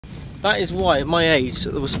That is why, at my age,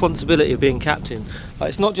 the responsibility of being captain. Like,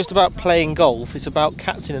 it's not just about playing golf, it's about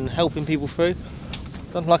captain and helping people through.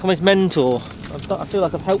 Like I'm his mentor. I feel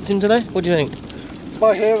like I've helped him today. What do you think?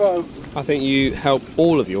 My hero. I think you help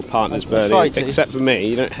all of your partners, Bernie, except for me.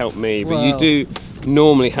 You don't help me, but you do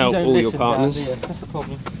normally help all your partners. Dan, that's the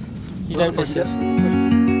problem. You don't listen.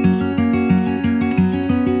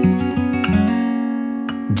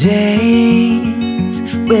 Days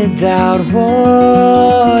without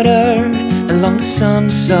water along the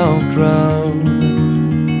sun-soaked road.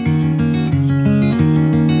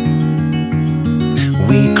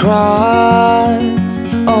 We crossed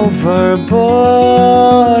over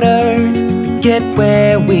borders to get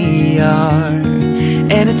where we are,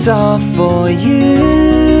 and it's all for you.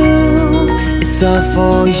 It's all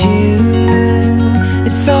for you.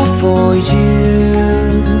 It's all for you.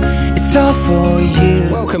 It's all for you.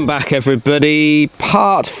 Welcome back, everybody.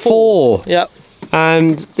 Part 4. Yep.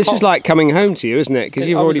 And this is like coming home to you, isn't it? Because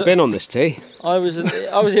you've already been on this tee. I was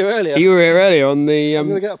here earlier. You were here earlier on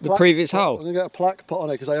the previous hole. I'm going to get a plaque put on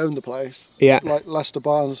it because I own the place. Yeah. Like Lester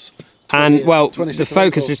Barnes. And well, the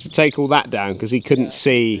focus is to take all that down because he couldn't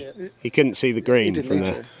see. He couldn't see the green from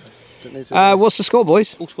there. Didn't need to. What's the score,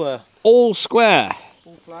 boys? All square. All square.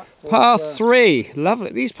 All flat. Par 3.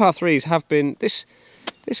 Lovely. These par 3s have been. This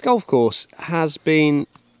golf course has been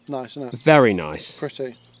nice, isn't it? Very nice.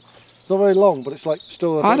 Pretty. It's not very long, but it's like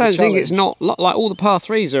still a bit I don't of a think it's challenge. not like all the par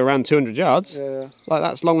 3s are around 200 yards. Yeah. Like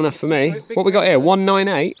that's long enough for me. What we got here?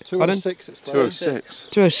 198. 206. It's 206.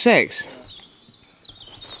 206.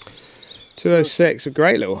 206. A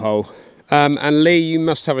great little hole. And Lee, you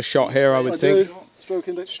must have a shot here, I would think.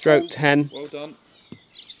 Do. Stroke 10. Well done.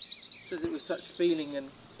 Because it was such feeling and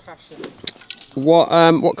passion. What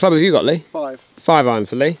club have you got, Lee? 5. 5 iron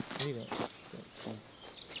for Lee.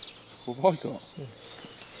 What have I got?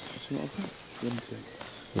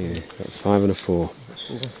 Yeah, got 5 and a 4.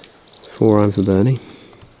 4 iron for Bernie.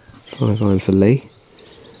 5 iron for Lee.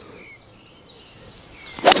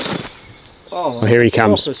 Oh, here he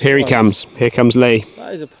comes. Here he comes. Here comes Lee.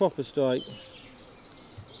 That is a proper strike.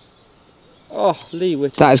 Oh, Lee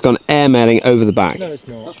Whittaker. That has gone airmailing over the back. No, it's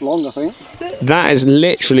not. That's long, I think. That has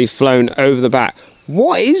literally flown over the back.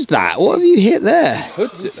 What is that? What have you hit there?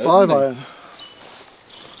 Hoods it, 5 iron.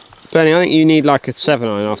 Bernie, I think you need like a 7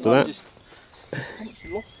 iron after that. How much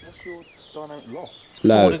loft? What's your dynamic loft? 4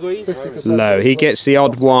 Low. degrees. 50%. Low. He gets the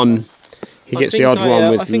odd one. He gets the odd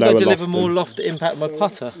one with I think lower I deliver loft. more loft to impact my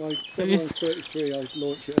putter. My 733, I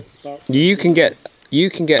launch it. It's about You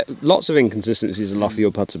can get lots of inconsistencies off of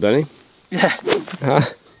your putter, Bernie. Yeah.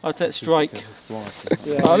 I'll take strike.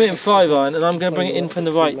 I'm hitting 5 iron and I'm going to bring it in from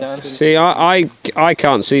the right, Dan. See, I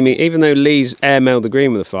can't see me. Even though Lee's airmailed the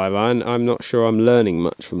green with a 5 iron, I'm not sure I'm learning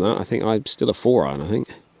much from that. I think I'm still a 4 iron, I think.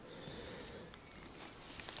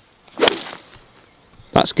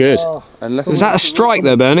 That's good. Is that a strike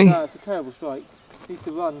though, Bernie? No, it's a terrible strike. Needs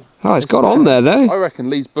to run. Oh, it's got on there though. I reckon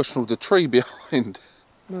Lee's bushnelled a tree behind.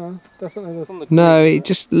 no, definitely. No, it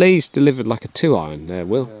just Lee's delivered like a 2 iron there,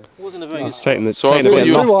 Will. It wasn't a very It's taking the So I taking a thought bit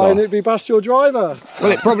you- of 2 loft iron, off. it'd be past your driver.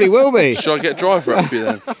 Well, it probably will be. Should I get driver up for you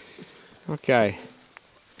then? Okay.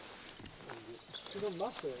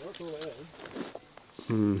 That's all it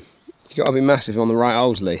is. You got to be massive on the right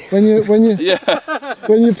holes, Lee. When you Yeah.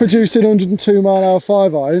 when you're producing 102 mile an hour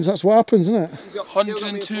 5 irons, that's what happens, isn't it?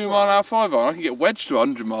 102 mile an hour 5 iron. I can get wedged to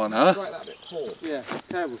 100 mile an hour. Yeah,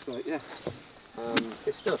 terrible strike, yeah.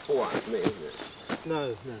 It's still a 4 iron for me, isn't it?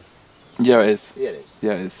 No. Yeah, it is. Yeah, it is.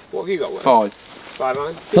 Yeah, it is. What have you got, Will? 5. 5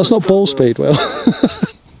 iron? That's not ball speed, Will.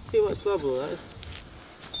 Too much trouble, that is.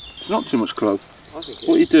 It's not too much club. I think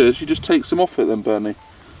What you do is you just take some off it then, Bernie.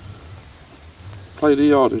 Play the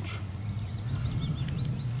yardage.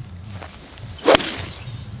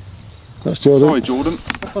 That's Jordan. Sorry, Jordan.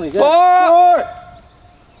 That's on his head.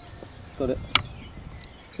 Got it.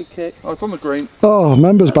 Good kick. Oh, it's on the green. Oh,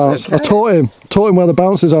 members bounce. okay. I taught him where the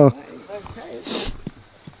bounces are.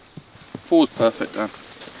 4's perfect, Dan.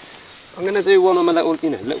 I'm going to do one on my little,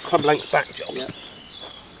 little club length back job. Yeah.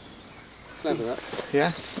 Clever that.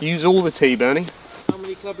 Yeah. Use all the tee, Bernie. How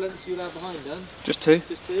many club lengths are you allowed behind, Dan? Just 2.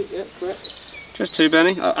 Just 2, yeah, correct. Just 2,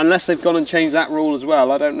 Bernie. Unless they've gone and changed that rule as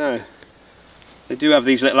well, I don't know. They do have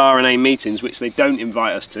these little R&A meetings which they don't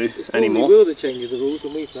invite us to It's anymore. Will that changes the rules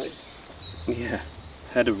when we play. Yeah,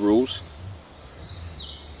 head of rules.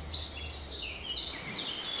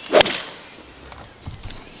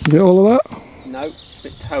 You get all of that? No,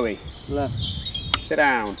 bit toey. Left. Sit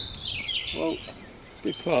down. Well,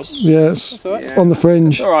 Big club. Yes, that's alright. Yeah. on the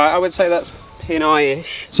fringe. Alright, I would say that's pin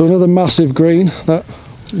eye-ish. So another massive green that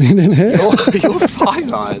you didn't hit. You're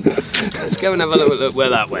 5 iron. Let's go and have a little look where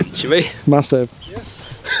that went, shall we? Massive.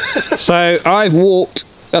 So I've walked,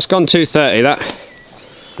 that's gone 230 that.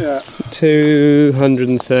 Yeah.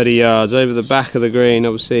 230 yards over the back of the green,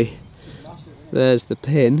 obviously. There's the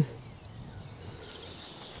pin.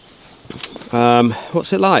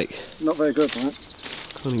 What's it like? Not very good, mate.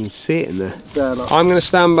 Can't even see it in there. There, look. I'm going to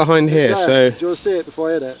stand behind here, there. so... Do you want to see it before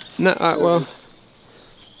I hit it? No, well...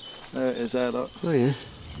 There it is, there, look. Oh yeah.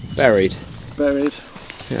 Buried. Buried.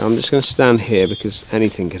 Yeah, I'm just going to stand here because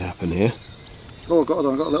anything could happen here. Oh god,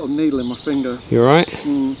 I've got a little needle in my finger. You alright?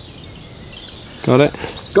 Mm. Got it?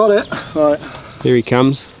 Got it. Right. Here he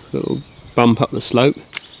comes. Little bump up the slope.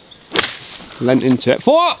 Lent into it.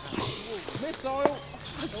 What?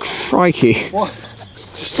 Crikey. What?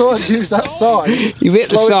 Just thought I'd use that sign. You hit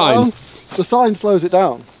the sign. The sign slows it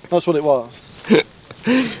down. That's what it was.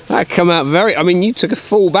 That come out very... I mean, you took a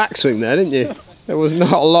full backswing there, didn't you? There was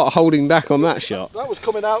not a lot holding back on that shot. That was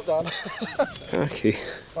coming out, Dan. Okay.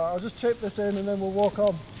 Right, I'll just chip this in and then we'll walk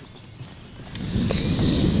on.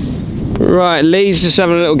 Right, Lee's just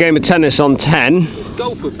having a little game of tennis on 10. It's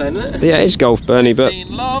golf we're playing, isn't it? Yeah, it's golf, Bernie, but... In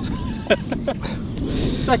love.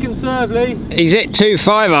 Second serve, Lee. He's hit 2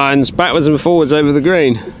 5-irons backwards and forwards over the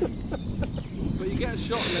green. But you get a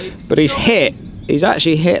shot, Lee. But he's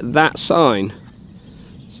actually hit that sign.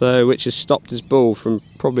 So, which has stopped his ball from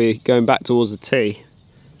probably going back towards the tee.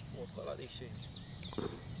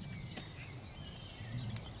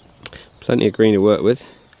 Plenty of green to work with.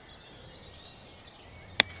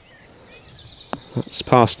 That's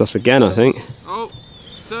past us again, I think. Oh,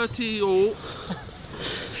 30 all.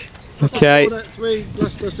 Okay. 3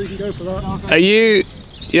 Leicester, so you can go for that. Are you...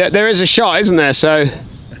 Yeah, there is a shot, isn't there? So...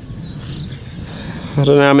 I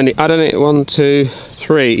don't know how many... I don't know... 1, 2,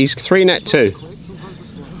 3. He's 3 net 2.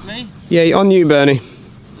 Me? Yeah, on you, Bernie.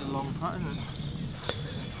 A long putt, isn't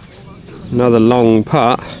it? Another long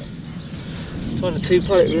putt. Trying to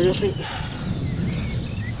 2-putt it, really, I think.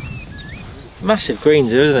 Massive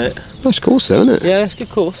greens here, isn't it? Nice course though, isn't it? Yeah, it's a good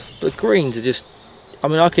course. But the greens are just... I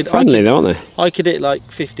mean, Friendly though, aren't they? I could hit like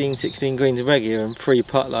 15, 16 greens in regular and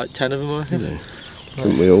 3-putt like 10 of them, I reckon. Yeah.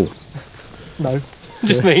 Couldn't we all? No.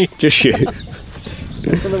 Just me. Just you.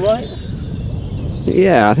 From the right?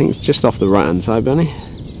 Yeah, I think it's just off the right hand side, Benny.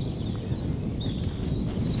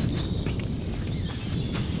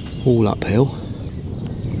 All uphill.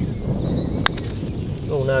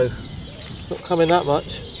 Oh no. Not coming that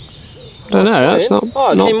much. I don't know, that's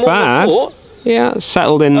not bad. Yeah, it's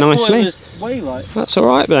settled in nicely. It was way right. That's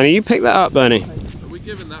alright, Bernie. You pick that up, Bernie. Are we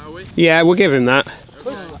giving that, are we? Yeah, we'll give him that.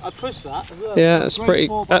 I pushed that as well. Yeah,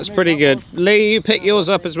 that's pretty good. Lee, you pick yours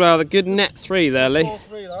up as well. The good net 3 there, Lee.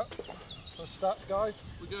 4-3 that. For stats, guys.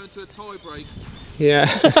 We're going to a tie break.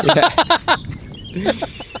 Yeah. Yeah.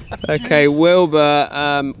 Okay,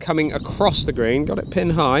 Wilbur coming across the green. Got it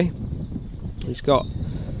pin high. He's got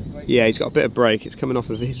a bit of break. It's coming off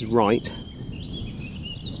of his right.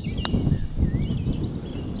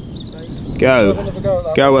 Go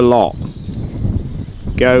a lot.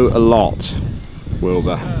 Go a lot,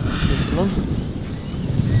 Wilbur.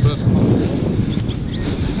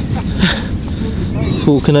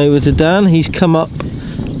 Walking over to Dan. He's come up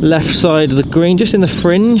left side of the green, just in the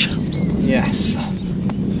fringe. Yes.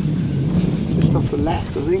 Just off the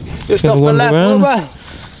left, I think. Just off the left, Wilbur.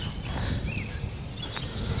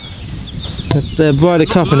 They're Ryder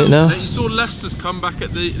Cupping it now. You saw Leicester's come back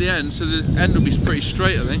at the end, so the end will be pretty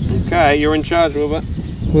straight, I think. Okay, you're in charge, Wilbur.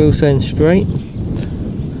 We'll send straight.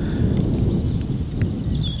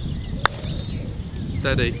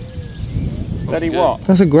 Steady. Steady what?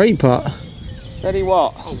 That's a great putt. Steady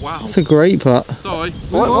what? Oh wow. That's a great putt. Sorry.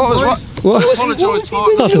 What was What? I apologise,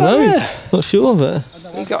 I don't know. Not sure of it.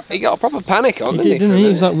 He got a proper panic on, He didn't he? He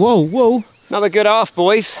was like, whoa, whoa. Another good half,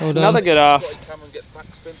 boys. Well done. Another good half. Cameron gets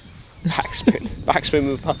backspin. Backspin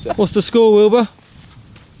with putter. What's the score, Wilbur?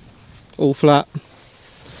 All flat.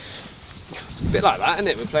 A bit like that, isn't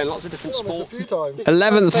it? We're playing lots of different sports. A few times.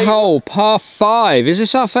 11th hole, par 5. Is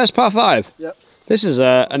this our first par 5? Yep. This is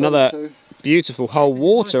another beautiful hole.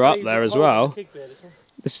 Water up there as well.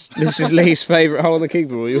 This is Lee's favourite hole on the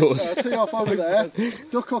kickball. Yours? Yeah, tee off over there.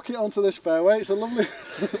 Duck hook it onto this fairway. It's a lovely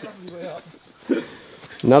way up.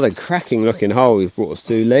 Another cracking looking hole you've brought us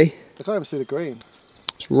to, Lee. I can't even see the green.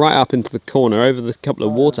 It's right up into the corner, over the couple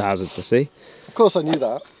of water hazards I see. Of course I knew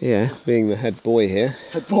that. Yeah, being the head boy here.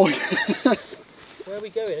 Head boy. Where are we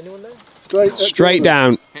going? Anyone know? Straight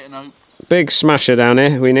down. Hit an oak. Big smasher down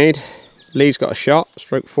here we need. Lee's got a shot,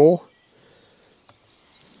 stroke 4.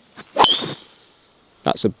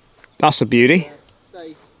 That's a beauty.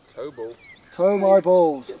 Toe ball. Toe my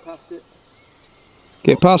balls. Get past it.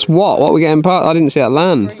 Get past what? What are we getting past? I didn't see that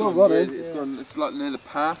land. Still running. It's like near the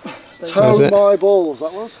path. Toe my balls,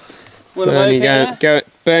 that was.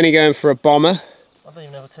 Bernie going for a bomber. I don't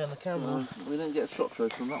even know how to turn the camera. We didn't get a shot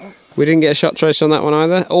trace on that one. We didn't get a shot trace on that one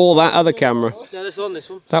either. Or that other camera. No, this on this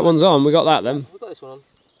one. That one's on. We got that then. We've got this one on.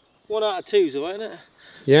 1 out of 2's alright, isn't it?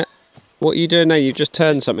 Yeah. What are you doing now? You've just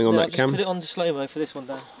turned something on that cam. Put it on to slow-mo for this one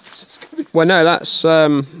down. Well, no, that's.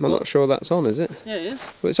 I'm not sure that's on, is it? Yeah, it is.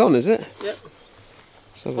 Well, it's on, is it? Yep.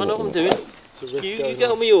 I know what I'm doing. You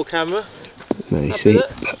get on with your camera. No, you see.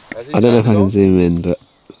 I don't know if I can zoom in, but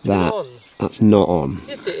that's not on.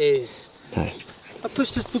 Yes, it is. No. I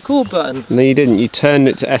pushed the record button. No, you didn't. You turned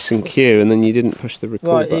it to S and Q, and then you didn't push the record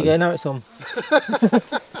button. Right, here you go. Now it's on.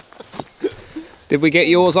 Did we get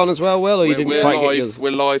yours on as well, Will, or you didn't quite get yours?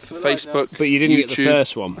 We're live for Facebook, but you didn't YouTube. get the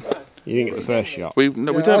first one. You didn't get the first shot. We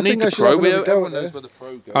don't need the pro. Everyone knows where the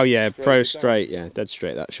pro goes. Oh yeah, pro straight. Yeah, dead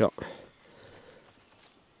straight that shot.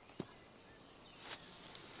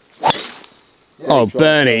 Oh,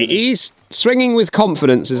 Bernie, he's swinging with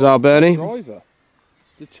confidence, is our Bernie. Driver.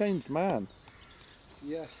 He's a changed man.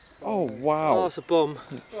 Yes. Oh wow. Oh, it's a bomb.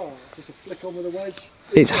 Oh, it's just a flick on with a wedge.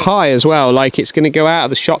 It's high as well, like it's going to go out of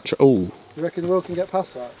the shot. Ooh. Do you reckon Will can get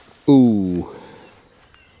past that? Ooh.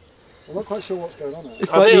 I'm not quite sure what's going on here.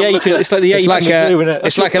 It's like the ape. It's like the ape.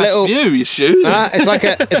 It's like a little view. Your shoes.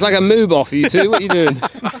 It's like a move off. You two, what are you doing?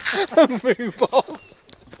 Move off.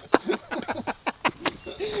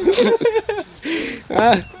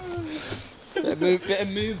 Bit of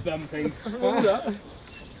move bumping.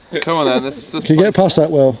 Come on then. Let's Can you get past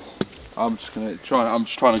that, Will? I'm just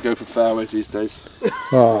trying to go for fairways these days.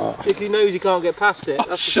 Oh. If he knows he can't get past it,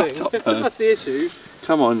 that's shut the thing. up, man. That's the issue.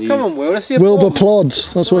 Come on, you. Come on, Will. Let's see a Wilbur bomb. plods.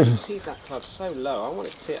 That's what. Tee that club so low. I want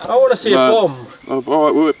it to. I want to see a bomb. Oh, all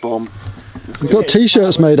right, we're at bomb. We've got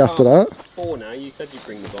t-shirts made after that. 4 now. You said you'd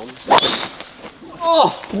bring the bomb.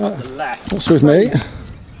 Oh, The left. That's with me.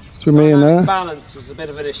 It's with me in there. Balance was a bit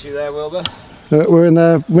of an issue there, Wilbur. We're in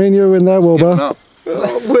there. Me and you are in there, Wilbur.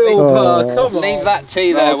 Wilbur, come on. Leave that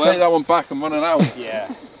tee there. I'll take that one back. I'm running out.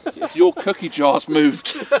 Yeah. Your cookie jar's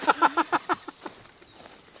moved.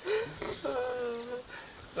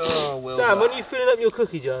 Oh, Wilbur. Dan, when are you filling up your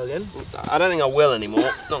cookie jar again? I don't think I will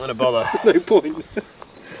anymore. Not going to bother. No point.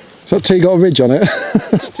 So that tee got a ridge on it.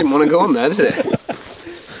 Just didn't want to go on there, did it?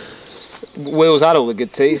 Will's had all the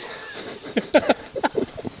good tees.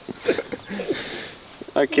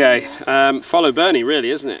 Okay, follow Bernie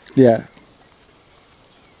really, isn't it? Yeah.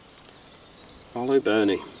 Follow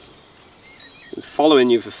Bernie. Been following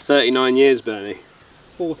you for 39 years, Bernie.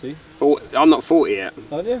 40. Oh, I'm not 40 yet.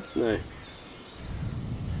 Aren't you? No.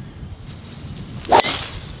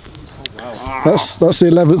 That's the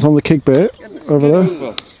 11th on the kick bit. Over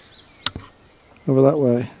there. Over that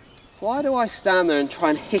way. Why do I stand there and try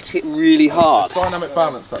and hit it really hard? Dynamic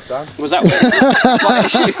balance, that Dan. Was that what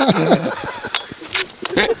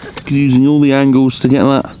Using all the angles to get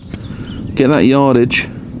that yardage.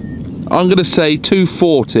 I'm going to say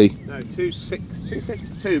 240. No,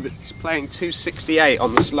 252, but it's playing 268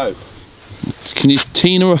 on the slope. Can you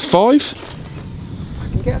Tina a 5? I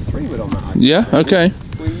can get a 3-wood on that. Yeah, okay.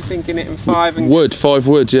 Were you thinking it in 5 and... Wood, 5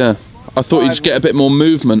 wood, yeah. I thought you'd just get a bit more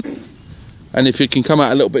movement. And if you can come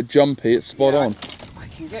out a little bit jumpy, it's spot on. I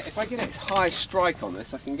can get, if I get a high strike on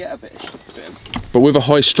this, I can get a bit of... But with a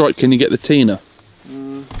high strike, can you get the Tina?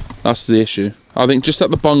 That's the issue. I think just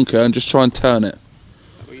at the bunker and just try and turn it.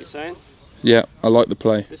 What are you saying? Yeah, I like the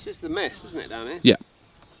play. This is the miss, isn't it, down here? Yeah.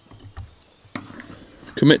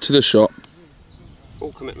 Commit to the shot.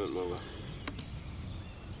 Full commitment, Wilbur.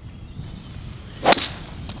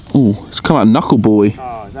 Oh, it's come out knuckle boy.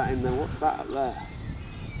 Oh, is that in there? What's that up there?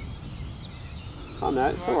 Oh no,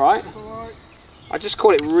 it's alright. I just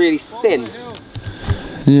caught it really thin.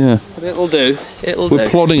 Yeah. But it'll do. We're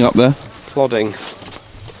plodding up there. Plodding.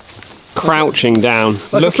 Crouching down.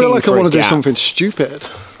 I feel like I want to do something. something stupid.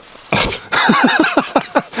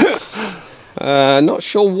 Not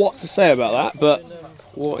sure what to say about that, but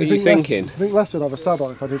what are you thinking? I think Les would have a sad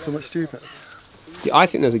on if I did something stupid. Yeah, I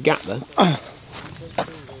think there's a gap there.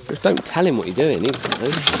 Just don't tell him what you're doing either.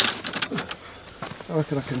 I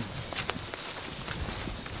reckon I can.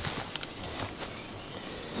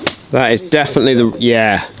 That is definitely the...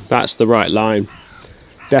 Yeah, that's the right line.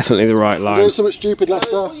 Definitely the right line. Doing something stupid, Les.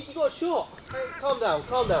 You got a shot. Hey, calm down,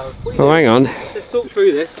 calm down. Oh, hang on. Let's talk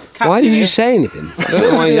through this. Why did you say anything? I don't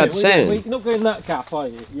know why you had to say anything. You're not going that gap, are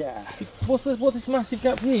you? Yeah. What's this massive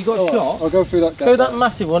gap here? You got a shot. I'll go through that gap. Go that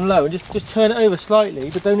massive one low and just turn it over slightly,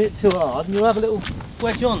 but don't hit it too hard, and you'll have a little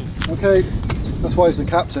wedge on. Okay, that's why he's the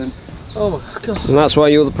captain. Oh my god. And that's why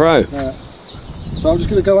you're the pro. Yeah. So I'm just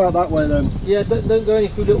going to go out that way then. Yeah, don't go any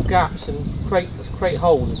through little gaps and create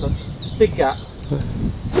holes. Big gap.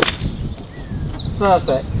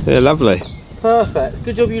 Perfect. Yeah, lovely. Perfect.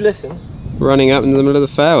 Good job you listen. Running up in the middle of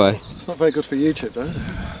the fairway. It's not very good for YouTube, though, is it?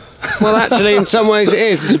 Well, actually, in some ways it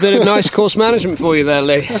is. It's a bit of nice course management for you there,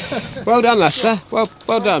 Lee. Well done, Lester. Well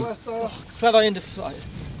done. Glad I ended.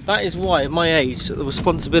 That is why, at my age, the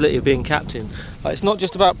responsibility of being captain. Like, it's not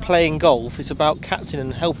just about playing golf. It's about captaining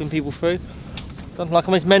and helping people through. Like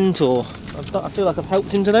I'm his mentor. I feel like I've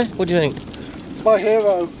helped him today. What do you think? It's my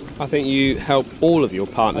hero. I think you help all of your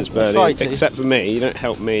partners, Bernie, except for me. You don't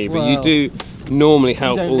help me, but you do normally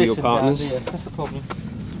help all your partners. That's the problem.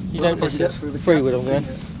 You don't listen. 3-wood I'm going.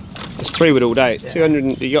 It's 3-wood all day. It's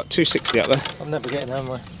 200. You got 260 up there. I'm never getting there,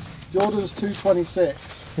 am I? Jordan's 226.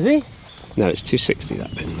 Is he? No, it's 260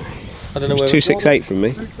 that bin. I don't know where. 268 from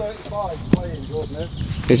me. 235 playing, Jordan is.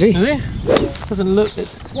 Is he? Is he? Yeah. Doesn't look.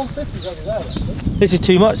 It's 150's only there, actually. This is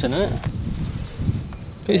too much, then, isn't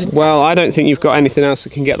it? Well, I don't think you've got anything else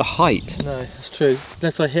that can get the height. No, that's true.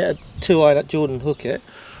 Unless I hit a 2-iron at Jordan and hook it.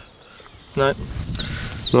 No.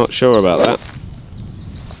 Not sure about that.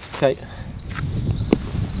 Okay.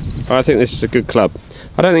 I think this is a good club.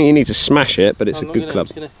 I don't think you need to smash it, but it's a good club.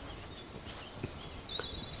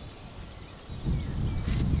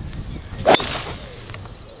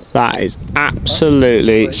 That is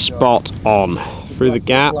absolutely spot on. Through the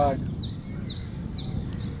gap.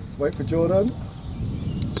 Wait for Jordan.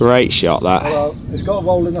 Great shot that. Hello. It's got a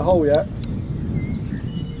roll in the hole yet.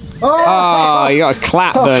 Oh, you got a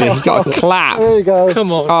clap, Bernie. You got a clap. There you go.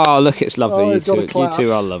 Come on. Oh, look, it's lovely. Oh, you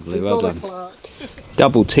two are lovely. He's well got done.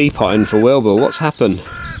 Double teapot in for Wilbur. What's happened?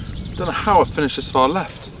 I don't know how I finished this far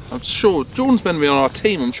left. I'm sure Jordan's meant to be on our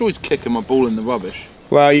team. I'm sure he's kicking my ball in the rubbish.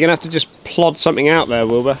 Well, you're going to have to just plod something out there,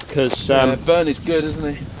 Wilbur, because Bernie's good,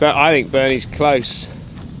 isn't he? but I think Bernie's close.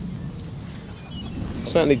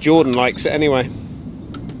 Certainly Jordan likes it anyway.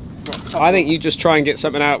 I think you just try and get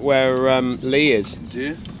something out where Lee is. Do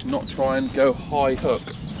you? Not try and go high hook.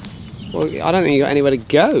 Well, I don't think you got anywhere to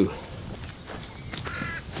go.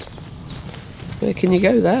 Where can you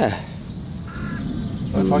go there?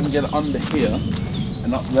 If I can get it under here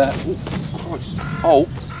and up there. Oh, Christ. Oh,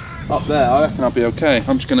 up there, I reckon I'll be okay.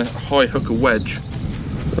 I'm just going to high hook a wedge.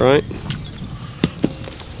 Right.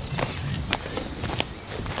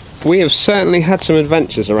 We have certainly had some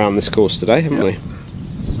adventures around this course today, haven't we?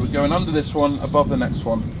 So we're going under this one, above the next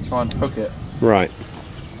one, try and hook it. Right.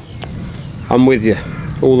 I'm with you,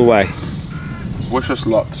 all the way. Wish us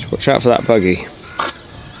luck. Watch out for that buggy.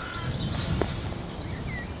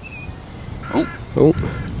 Oh. Oh.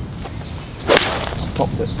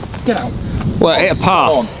 Popped it. Get out. Well, hit a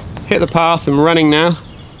path. Hit the path and running now.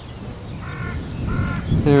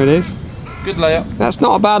 There it is. Good layup. That's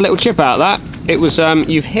not a bad little chip out, that. It was,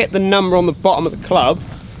 you've hit the number on the bottom of the club.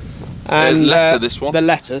 And the letter, this one. The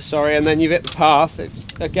letter, sorry, and then you've hit the path.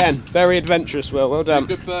 Again, very adventurous, Will. Well done.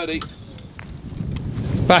 Good birdie.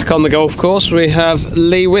 Back on the golf course, we have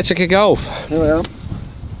Lee Whittaker Golf. Here we are.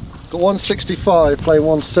 Got 165, playing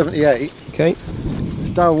 178. Okay.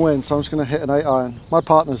 It's downwind, so I'm just going to hit an 8-iron. My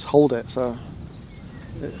partners hold it, so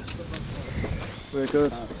we're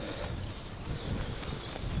good.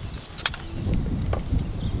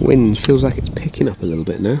 Wind feels like it's picking up a little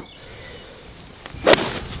bit now.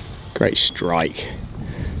 Great strike.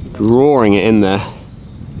 Drawing it in there.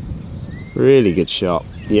 Really good shot.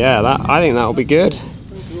 Yeah, I think that'll be good.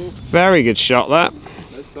 Very good shot, that.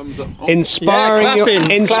 Thumbs up. Oh.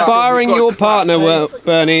 Inspiring your partner,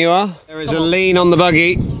 Bernie, you are. There is a lean on the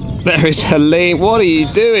buggy. There is a lean. What are you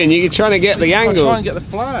doing? You're trying to get the angle. I'm trying to get the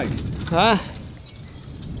flag. Huh?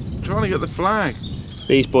 I'm trying to get the flag.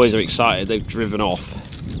 These boys are excited. They've driven off.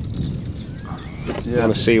 Yeah.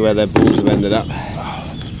 Want to see where their balls have ended up.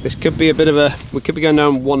 This could be a bit of a. We could be going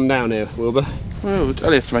down 1 down here, Wilbur. Well, we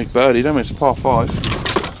only have to make birdie, don't we? It's a par 5.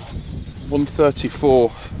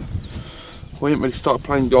 134. We haven't really started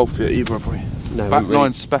playing golf yet either, have we? No. Back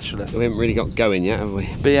 9 specialist. We haven't really got going yet, have we?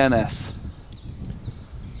 BNS.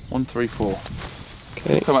 134.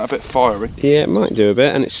 Okay. Come out a bit fiery. Yeah, it might do a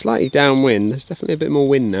bit, and it's slightly downwind. There's definitely a bit more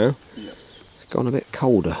wind now. Yep. It's gone a bit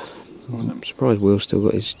colder. I'm surprised Will's still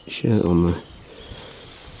got his shirt on there.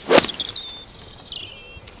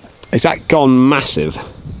 Is that gone massive?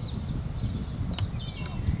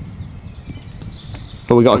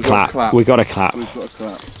 But we got a clap. We got a clap. We've got a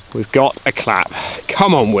clap. We've got a clap.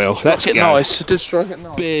 Come on, Will. Let's Strike it go. nice. Just strike it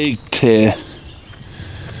nice. Big tier.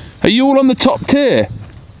 Are you all on the top tier?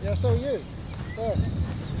 Yeah, so are you. So.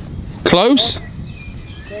 Close? Have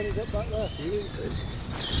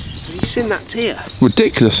you seen that tier?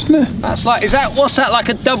 Ridiculous, isn't it? That's like, what's that, like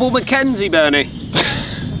a double Mackenzie, Bernie?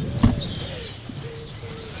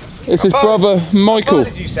 It's his brother Michael.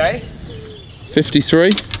 What did you say? 53.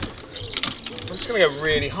 I'm just going to go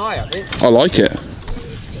really high, I think. I like it.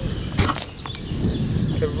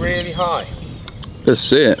 really high. Let's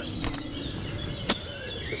see it.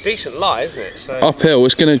 It's a decent lie, isn't it? So Uphill,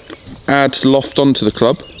 it's going to add loft onto the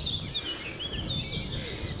club.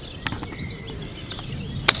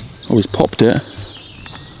 Oh, he's popped it.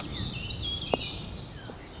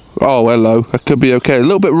 Oh, hello. That could be okay. A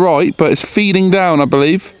little bit right, but it's feeding down, I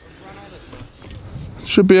believe.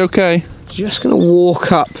 Should be okay. just going to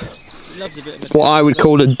walk up what I would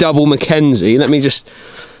call a double Mackenzie. Let me just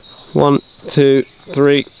 1, 2,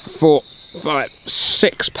 3, 4, 5,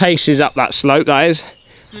 6 paces up that slope, that is.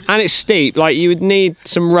 And it's steep, like you would need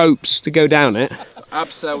some ropes to go down it.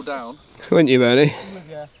 Abseil down. Wouldn't you, Bernie?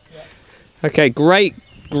 Yeah. Okay, great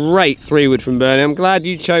 3-wood from Bernie. I'm glad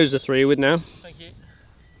you chose the 3-wood now. Thank you.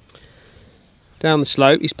 Down the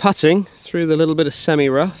slope, he's putting through the little bit of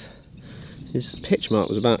semi-rough. His pitch mark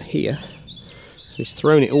was about here. So he's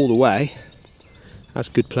thrown it all the way, as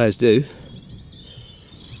good players do.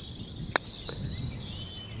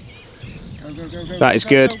 Go, that is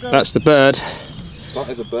good. That's the bird. That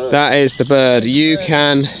is a bird. That is the bird. You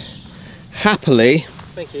can happily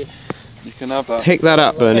Thank you. You can have that. pick that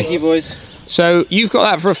up, Bernie. Thank you, boys. So you've got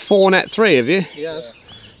that for a 4-net 3, have you? Yes.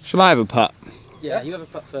 Shall I have a putt? Yeah, you have a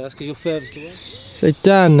putt first because you're furthest away. So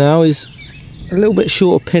Dan now is a little bit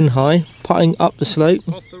short of pin high, putting up the slope.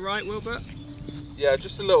 Off the right, Wilbur? Yeah,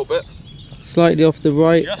 just a little bit. Slightly off the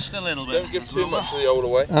right, Just a little bit. Don't give too much of the older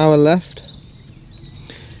way. our left.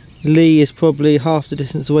 Lee is probably half the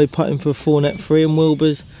distance away, putting for a 4-net 3, and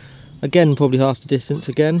Wilbur's again probably half the distance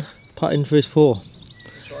again, putting for his 4.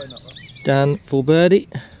 Dan for birdie.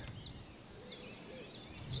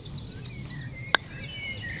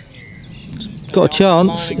 It's got a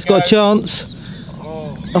chance. It's got a chance.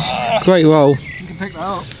 Oh, great roll. You can pick that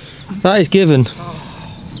up. That is given.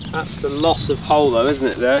 That's the loss of hole though, isn't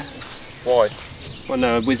it, there? Why? Well,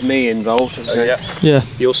 no, with me involved. Yeah. Yeah.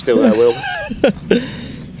 You're still there, Will.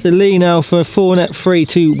 So Lee now for a 4-net 3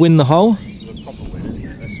 to win the hole.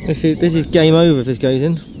 This is game over if this goes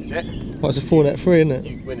in. Is it? Well, it's a 4-net 3, isn't it?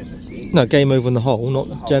 You win it this year. No, game over on the hole,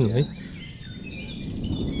 not generally.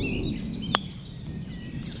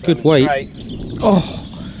 Good weight. Straight. Oh,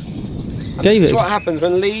 And gave this is it. what happens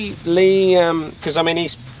when Lee, because I mean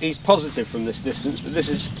he's positive from this distance, but this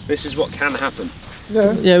is what can happen.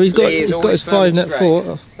 Yeah, he's got Lee is his always firm and 5-net straight.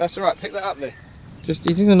 4. That's all right. Pick that up, Lee. Just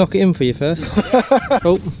he's gonna knock it in for you first.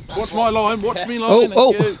 Oh, Watch my line, watch me Oh, line.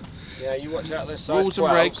 oh. You. Yeah, you watch out this size Rules and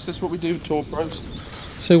 12s. regs, that's what we do, tour pros.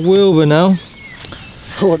 so Wilbur now.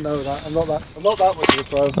 I wouldn't know that. I'm not that much of a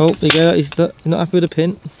pro. Oh, there you go. He's not happy with the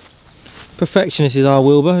pin. Perfectionist is our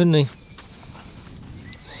Wilbur, isn't he?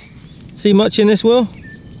 See much in this, Will? I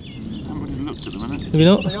haven't really looked at the minute. Have you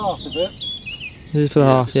not? The half, is it? This is for the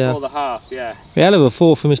half, This is yeah. for the half, yeah. Hell of a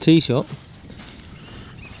 4 from his tee shot.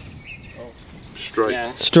 Straight.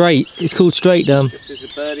 Yeah. Straight. It's called straight down. This is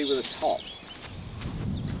a birdie with a top.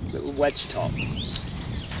 Little wedge top.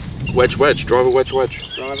 Wedge, drive a wedge.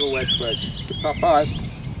 Driver wedge. Good par 5.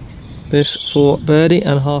 This for birdie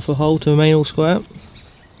and half a hole to remain all square.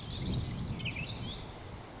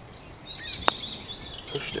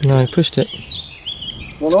 Pushed it. No, pushed it.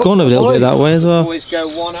 One It's up, gone a little bit boys. that way as well. Always go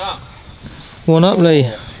 1 up. 1 up,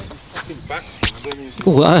 Lee. Fucking backswing, I don't think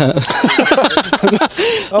Oh, that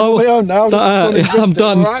hurt. Oh, my own now. That hurt. I'm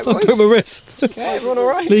done. Alright, I boys? broke my wrist. Okay, everyone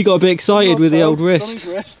alright? Lee got a bit excited with the old wrist.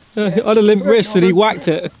 I had a limp wrist and he whacked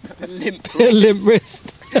it. Limp Limp wrist.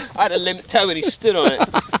 I had a limp toe and he stood on it.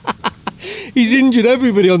 He's injured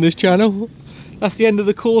everybody on this channel. That's the end of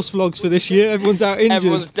the course vlogs for this year. Everyone's out injured.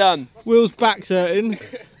 Everyone's done. Will's back's hurting.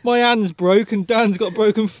 My hand's broke and Dan's got a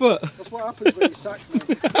broken foot. That's what happens when you sack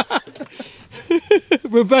me.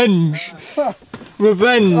 Revenge.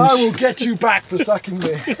 Revenge. I will get you back for sacking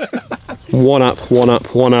me. 1 up.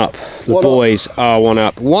 The boys are 1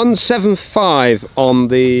 up. 175 on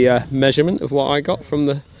the measurement of what I got from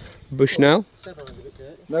the Bushnell.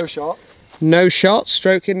 No shot. No shot.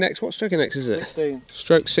 Stroke index. What stroke index is it? 16.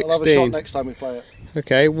 Stroke I'll have a shot 16. next time we play it.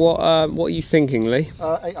 Okay. What are you thinking, Lee? 8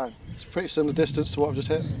 iron. It's pretty similar distance to what I've just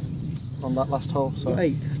hit on that last hole. So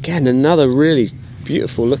 8. Again, another really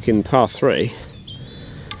beautiful looking par 3.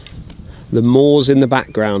 The moors in the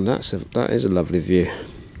background. That is a lovely view.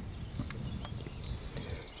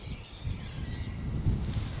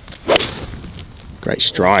 Great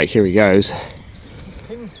strike. Here he goes.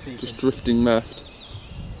 Just drifting left.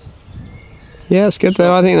 Yeah, that's good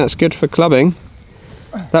though. I think that's good for clubbing.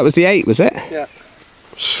 That was the 8, was it? Yeah.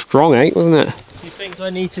 Strong 8, wasn't it? Do you think I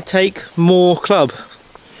need to take more club?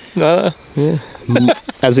 No. Yeah.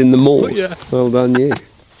 As in the moors. Yeah. Well done, you.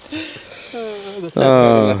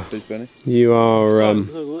 Left, please, Benny. You are.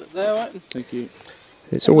 There, right? Thank you.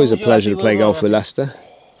 It's always a pleasure to play golf with Lester.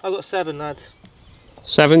 I've got 7, lads.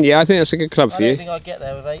 7? Yeah, I think that's a good club I for don't you. think I'll get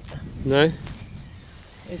there with 8. No?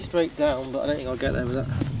 It's straight down, but I don't think I'll get there with that.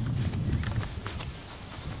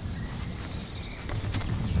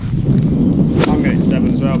 I'm getting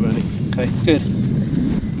 7 as well, Bernie. Okay, good.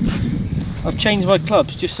 I've changed my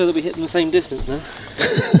clubs just so that we hit them the same distance now.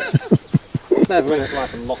 That makes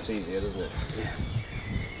life a lot easier, doesn't it?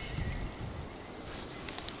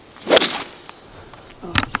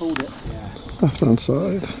 Oh, I pulled it. Left hand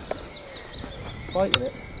side. Fighting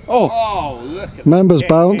it. Oh, look at Members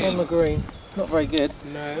bounce. On the green. Not very good.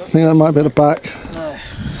 No. I think that might be the back. No.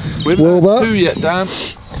 We haven't Wilbur. had a 2 yet, Dan.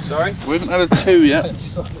 Sorry? We haven't had a 2 yet.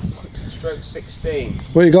 Stroke 16.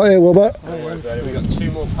 What you got here, Wilbur? Don't worry about it, we've got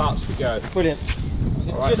 2 more parts to go. Brilliant.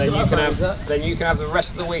 Alright, then you can have the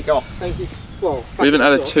rest of the week off. Thank you. Well, We haven't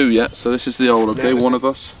had a 2 yet, so this is the old ugly, one of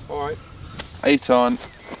us. Alright. 8 on,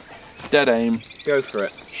 dead aim, Go for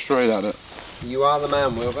it. straight at it. You are the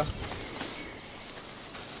man, Wilbur.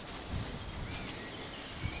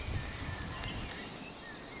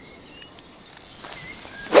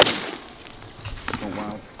 Oh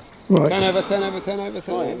wow. Right. Turn over, turn over, turn over,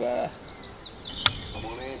 turn over. Come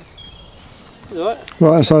on in. alright.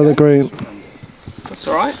 Right hand side of the green. That's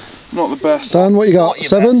alright. Not the best. Dan, what you got? Not your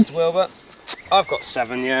 7? best, Wilbur. I've got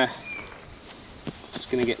 7, yeah. Just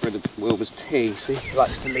going to get rid of Wilbur's tee. See, he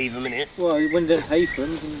likes to leave them in here. Well, when you don't pay for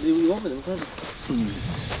them, you can do what you want with them, can't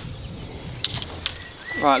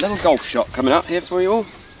you? Right, little golf shot coming up here for you all.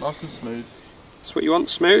 Nice and smooth. That's what you want,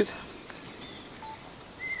 smooth.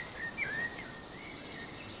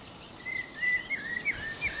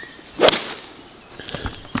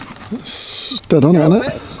 It's dead on it, isn't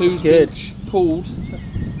it? 2's Good. good. Pulled.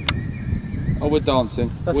 Oh, we're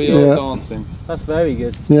dancing. That's We good. are Yeah. dancing. That's very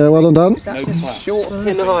good. Yeah, well done, Dan. No That's clap. short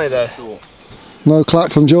pin high though. No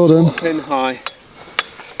clap from Jordan. Pin high.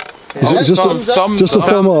 Is it just a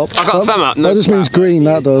thumb up? I got a thumb up. That just means green,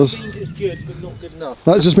 that does. Means it's good, but not good enough.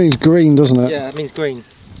 That just means green, doesn't it? Yeah, it means green.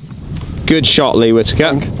 Good shot, Lee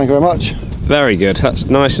Whittaker. Thank you very much. Very good. That's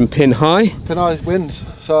nice and pin high. Pin eye wins.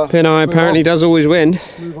 So Pin high apparently does always win.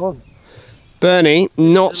 move on. Bernie,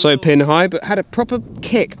 not so pin high, but had a proper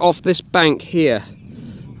kick off this bank here.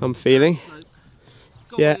 I'm feeling.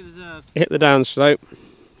 Yeah, hit the down slope.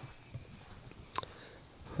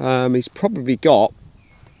 He's probably got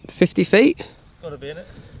 50 feet. Gotta be in it.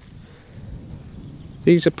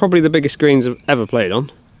 These are probably the biggest greens I've ever played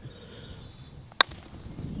on.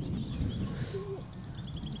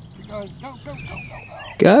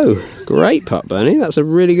 Go! Great putt, Bernie. That's a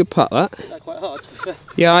really good putt, that. That's quite hard, to be fair.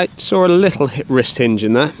 Yeah, I saw a little wrist hinge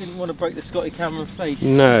in there. Didn't want to break the Scotty Cameron face.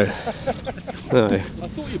 No. No. I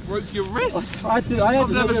thought you broke your wrist. I've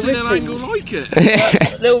Never seen an angle like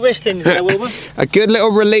it. Little wrist hinge there, Wilbur. A good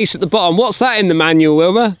little release at the bottom. What's that in the manual,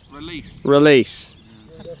 Wilbur? Release. Release.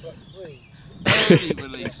 Early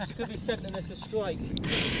release. Could be sending us a strike.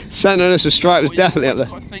 Sending us a strike was definitely up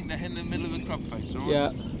there. I think they're in the middle of the club face, alright?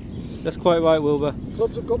 Yeah, that's quite right, Wilbur.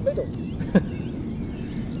 Clubs have got middles.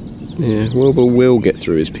 Yeah, Wilbur will get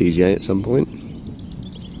through his PGA at some point.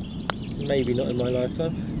 Maybe not in my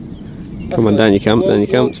lifetime. Come on, down you come, down you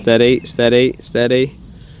come. Steady, steady, steady.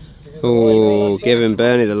 Oh, giving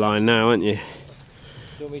Bernie the line now, aren't you?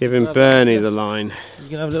 Giving Bernie the line. You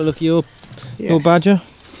can have a little look at your badger.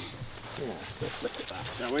 Look at that,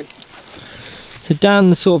 shall we? So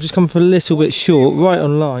Dan's sort of just come up a little bit short, right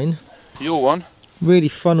on line. Your one. Really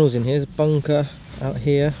funnels in here. There's a bunker out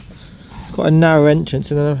here. It's quite a narrow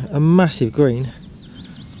entrance and a massive green,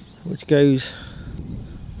 which goes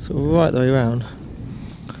sort of right the way around.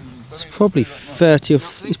 It's probably 30 or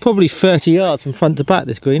it's probably 30 yards from front to back,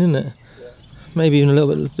 this green, isn't it? Maybe even a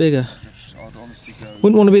little bit bigger. I'd honestly go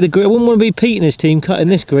Wouldn't want to be the I wouldn't want to be Pete and his team cutting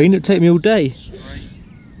this green. It'd take me all day. straight.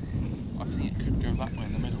 I think it could go that way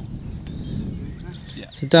in the middle. Yeah.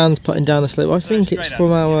 So Dan's putting down the slope. I think it's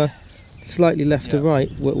from our slightly left to right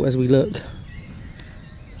as we look.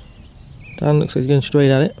 Dan looks like he's going straight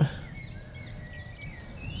at it.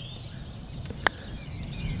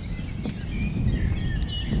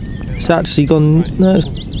 It's actually gone, no,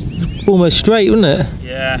 it's almost straight, wasn't it?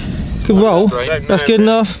 Yeah. Good roll. Straight. That's good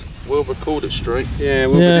enough. Wilbur called it straight. Yeah,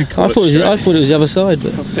 Wilbur Yeah, did call I thought it was the other side.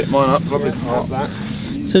 But Pick mine up, lovely part.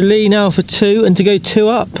 so Lee now for 2 and to go 2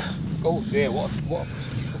 up. Oh dear, what?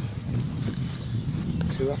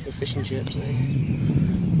 2 up with fish and chips,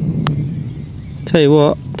 Tell you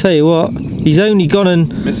what, he's only gone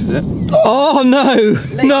and Missed it. oh no, When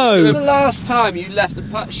was the no, last time you left a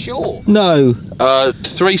putt short? no.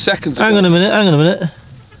 3 seconds ago. Hang on a minute.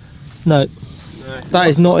 No, that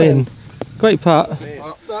is not in. Great putt.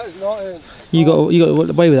 That is not in. You got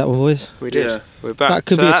away with that one, boys. We did. Yeah. We're back. That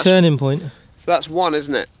could So be a that's turning point. So that's one,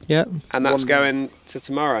 isn't it? Yeah. And that's going to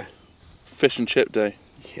tomorrow. Fish and chip day.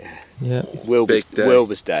 Yeah. Yeah. Wilbur's Big day.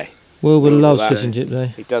 Wilbur's day. Wilbur loves that. fish and chip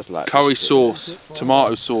day. He does like Curry fish and sauce,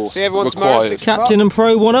 tomato sauce, See everyone tomorrow, required. 6 o'clock. Captain and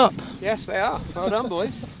Pro 1 up. Yes, they are. Well done,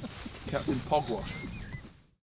 boys. Captain Pogwash.